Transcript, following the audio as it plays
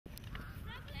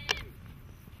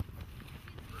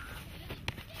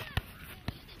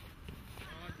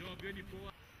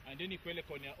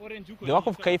The work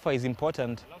of Kaifa is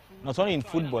important, not only in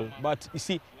football, but you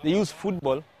see, they use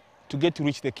football to get to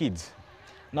reach the kids.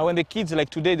 Now when the kids, like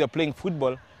today, they're playing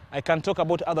football, I can talk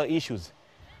about other issues.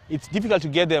 It's difficult to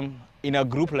get them in a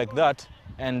group like that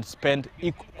and spend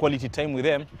quality time with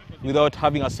them without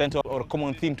having a central or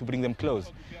common theme to bring them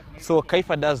close. So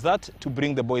Kaifa does that to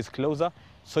bring the boys closer,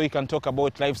 so you can talk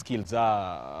about life skills,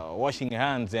 washing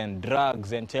hands and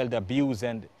drugs and child abuse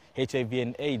and HIV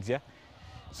and AIDS. Yeah?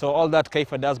 So all that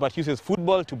Kaifa does, but uses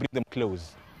football to bring them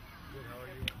close.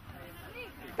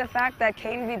 The fact that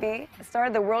KNVB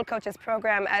started the WorldCoaches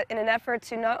program in an effort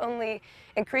to not only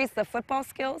increase the football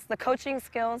skills, the coaching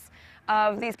skills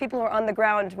of these people who are on the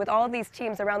ground with all of these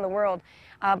teams around the world,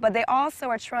 but they also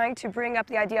are trying to bring up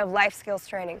the idea of life skills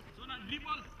training.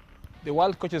 The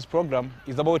WorldCoaches program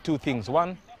is about two things.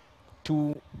 One,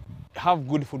 to have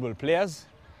good football players,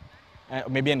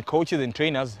 maybe and coaches and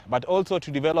trainers, but also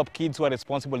to develop kids who are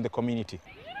responsible in the community.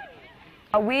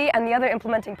 We and the other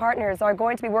implementing partners are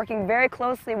going to be working very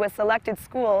closely with selected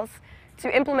schools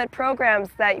to implement programs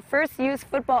that first use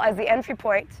football as the entry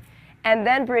point and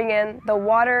then bring in the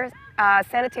water,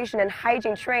 sanitation and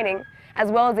hygiene training as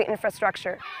well as the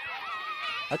infrastructure.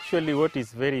 Actually, what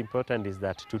is very important is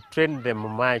that to train them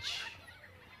much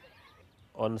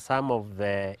on some of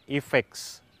the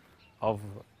effects of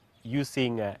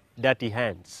using dirty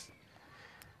hands.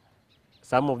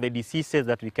 Some of the diseases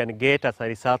that we can get as a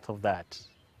result of that.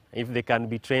 If they can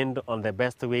be trained on the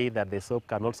best way that the soap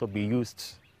can also be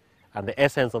used and the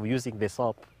essence of using the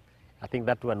soap, I think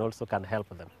that one also can help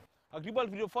them.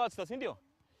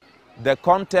 The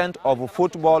content of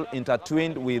football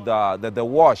intertwined with the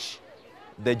wash,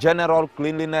 the general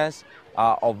cleanliness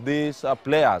of these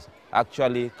players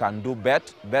actually can do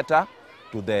better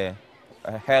to the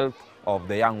health of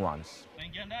the young ones.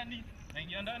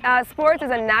 Sports is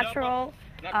a natural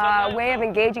way of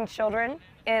engaging children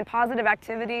in positive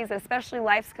activities, especially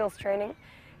life skills training,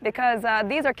 because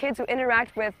these are kids who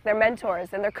interact with their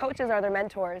mentors and their coaches are their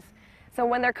mentors. So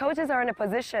when their coaches are in a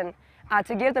position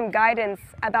to give them guidance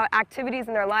about activities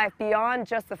in their life beyond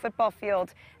just the football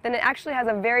field, then it actually has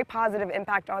a very positive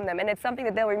impact on them, and it's something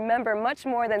that they'll remember much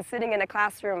more than sitting in a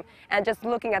classroom and just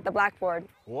looking at the blackboard.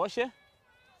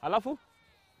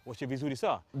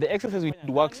 The exercise we did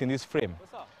works in this frame.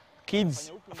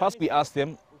 Kids, first we ask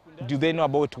them, do they know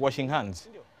about washing hands?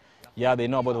 Yeah, they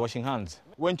know about washing hands.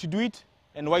 When to do it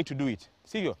and why to do it.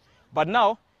 Silvio. But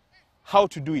now, how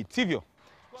to do it. Silvio.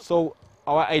 So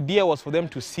our idea was for them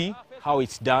to see how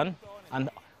it's done and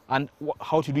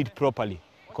how to do it properly.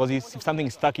 Because if something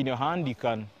is stuck in your hand,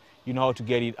 you know how to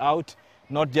get it out.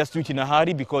 Not just do it in a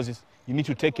hurry, because you need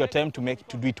to take your time to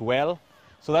do it well.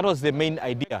 So that was the main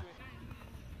idea.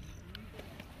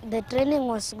 The training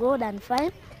was good and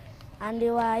fine, and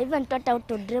we were even taught how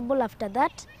to dribble after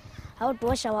that, how to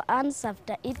wash our hands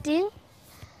after eating,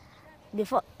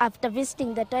 after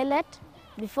visiting the toilet,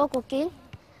 before cooking,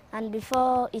 and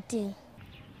before eating.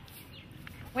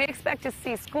 We expect to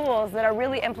see schools that are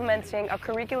really implementing a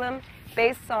curriculum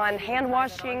based on hand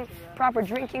washing, proper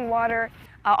drinking water,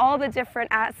 all the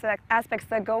different aspects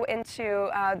that go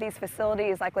into these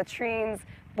facilities like latrines,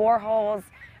 boreholes,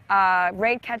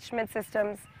 rain catchment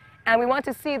systems. And we want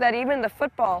to see that even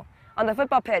on the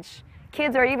football pitch,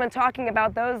 kids are even talking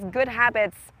about those good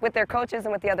habits with their coaches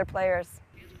and with the other players.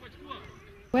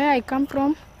 Where I come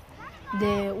from,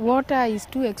 the water is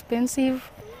too expensive.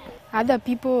 Other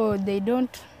people, they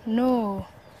don't know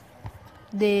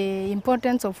the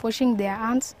importance of washing their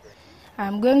hands.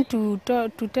 I'm going to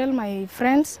tell my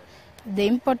friends the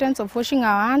importance of washing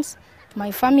our hands, my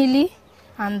family,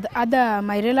 and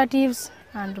my relatives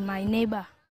and my neighbor.